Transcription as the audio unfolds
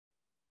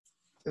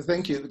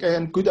Thank you,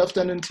 and good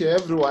afternoon to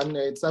everyone.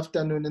 It's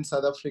afternoon in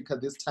South Africa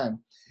this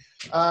time.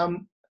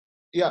 Um,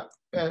 yeah,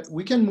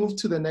 we can move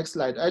to the next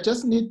slide. I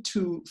just need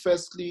to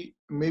firstly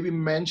maybe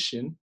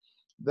mention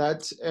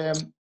that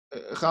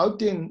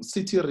Gauteng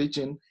city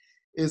region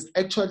is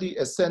actually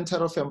a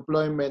center of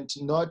employment,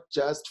 not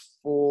just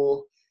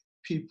for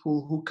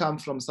people who come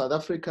from South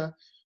Africa,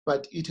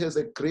 but it has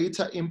a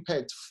greater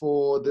impact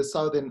for the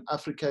Southern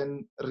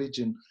African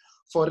region.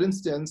 For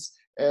instance,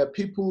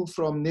 people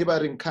from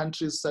neighboring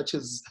countries such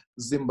as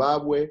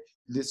Zimbabwe,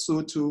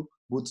 Lesotho,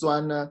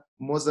 Botswana,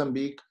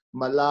 Mozambique,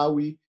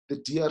 Malawi, the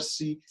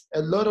DRC,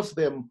 a lot of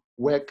them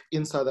work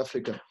in South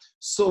Africa.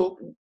 So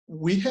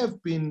we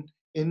have been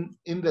in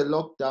the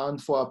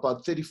lockdown for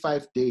about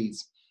 35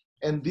 days.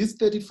 And this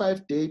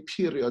 35-day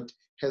period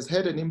has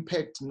had an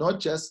impact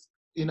not just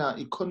in our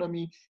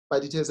economy,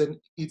 but it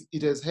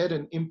has had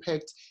an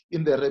impact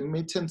in the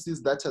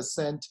remittances that are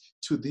sent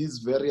to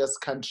these various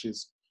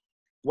countries.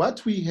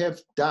 What we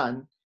have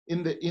done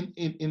in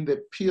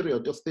the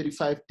period of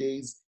 35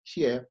 days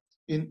here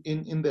in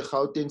the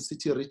Gauteng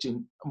city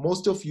region,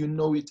 most of you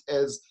know it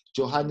as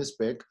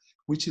Johannesburg,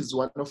 which is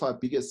one of our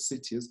biggest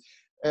cities.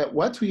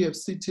 What we have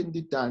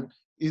certainly done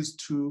is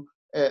to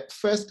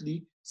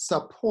firstly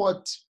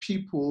support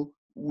people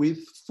with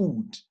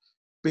food,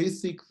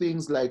 basic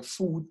things like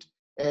food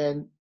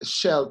and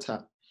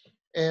shelter.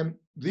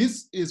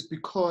 This is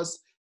because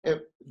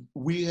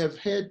we have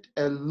had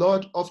a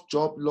lot of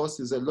job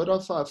losses. A lot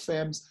of our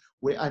firms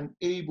were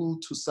unable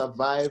to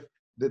survive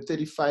the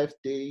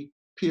 35-day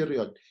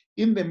period.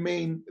 In the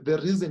main, the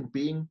reason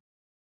being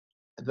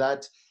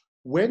that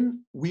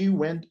when we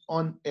went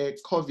on a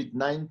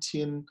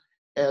COVID-19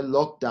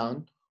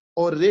 lockdown,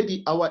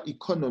 already our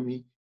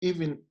economy,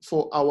 even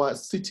for our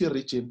city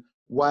region,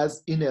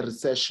 was in a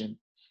recession.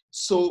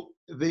 So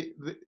the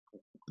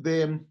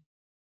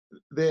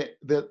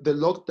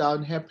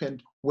lockdown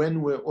happened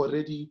when we're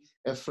already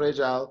a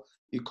fragile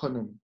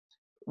economy.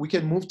 We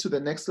can move to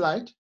the next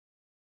slide.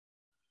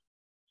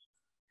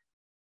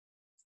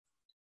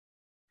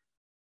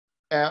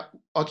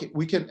 Okay,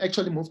 we can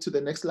actually move to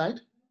the next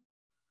slide.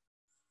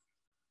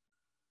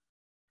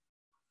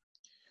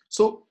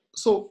 So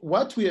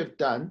what we have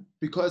done,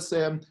 because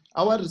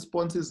our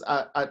responses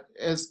are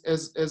as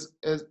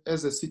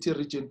a city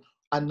region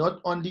are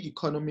not only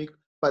economic,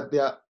 but they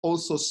are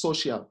also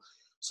social.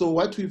 So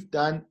what we've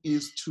done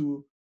is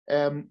to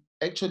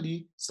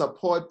actually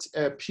support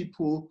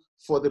people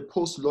for the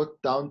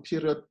post-lockdown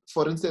period.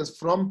 For instance,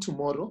 from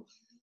tomorrow,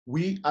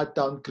 we are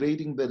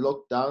downgrading the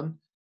lockdown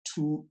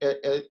to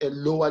a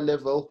lower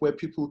level where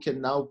people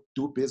can now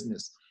do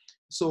business.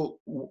 So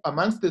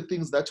amongst the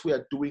things that we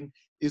are doing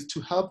is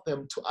to help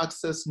them to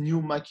access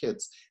new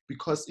markets,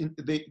 because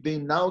they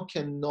now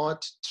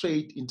cannot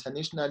trade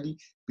internationally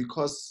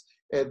because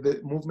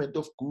the movement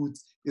of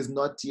goods is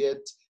not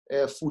yet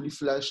fully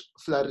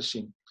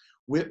flourishing.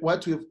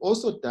 What we've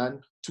also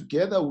done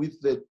together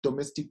with the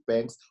domestic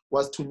banks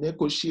was to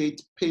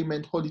negotiate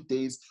payment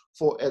holidays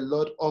for a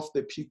lot of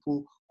the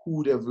people who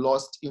would have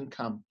lost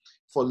income,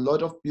 for a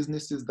lot of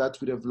businesses that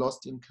would have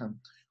lost income.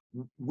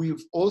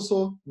 We've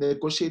also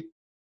negotiated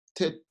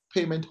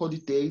payment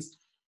holidays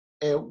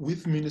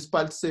with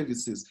municipal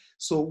services.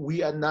 So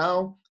we are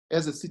now,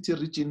 as a city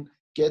region,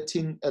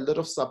 getting a lot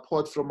of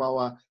support from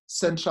our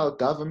central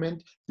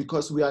government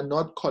because we are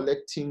not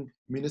collecting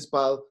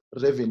municipal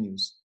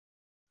revenues.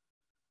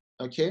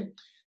 Okay,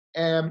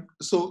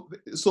 so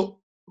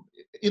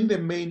in the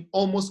main,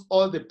 almost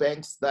all the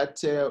banks that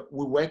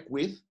we work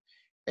with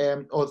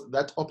or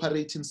that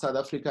operate in South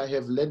Africa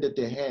have lended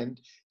a hand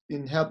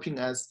in helping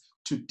us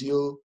to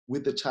deal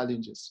with the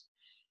challenges.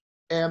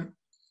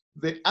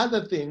 The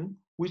other thing,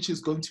 which is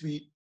going to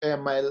be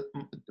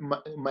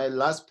my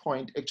last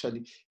point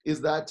actually, is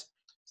that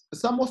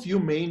some of you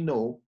may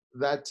know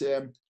that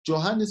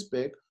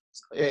Johannesburg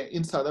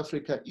in South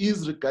Africa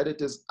is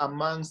regarded as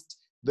amongst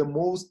the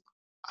most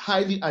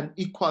highly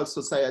unequal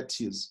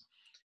societies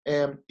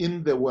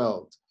in the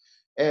world.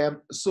 And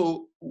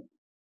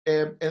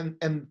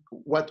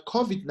what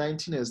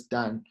COVID-19 has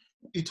done,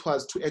 it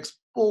was to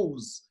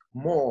expose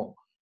more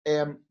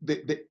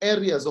the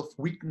areas of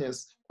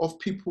weakness of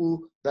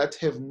people that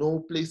have no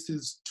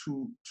places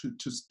to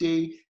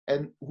stay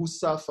and who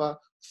suffer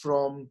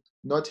from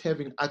not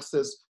having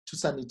access to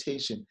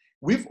sanitation.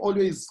 We've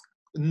always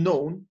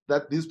known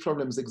that these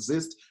problems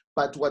exist,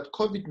 but what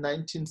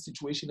COVID-19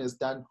 situation has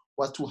done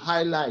was to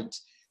highlight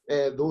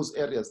those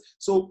areas.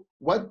 So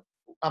what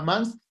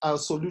amongst our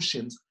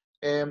solutions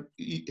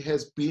it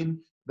has been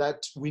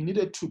that we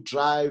needed to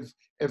drive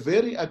a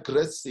very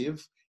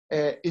aggressive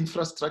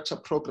infrastructure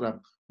program,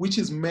 which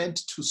is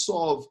meant to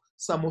solve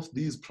some of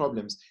these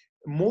problems.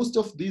 Most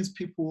of these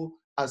people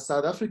are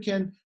South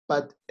African,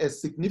 but a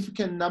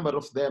significant number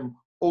of them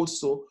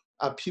also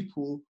are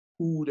people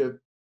who would have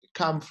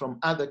come from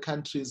other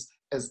countries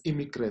as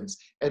immigrants.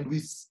 And we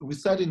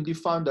suddenly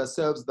found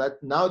ourselves that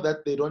now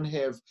that they don't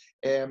have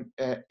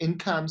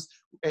incomes,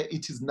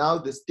 it is now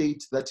the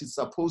state that is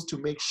supposed to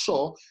make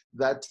sure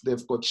that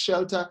they've got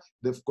shelter,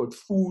 they've got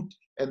food,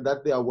 and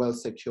that they are well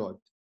secured.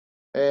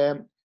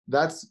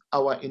 That's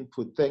our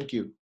input. Thank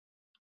you.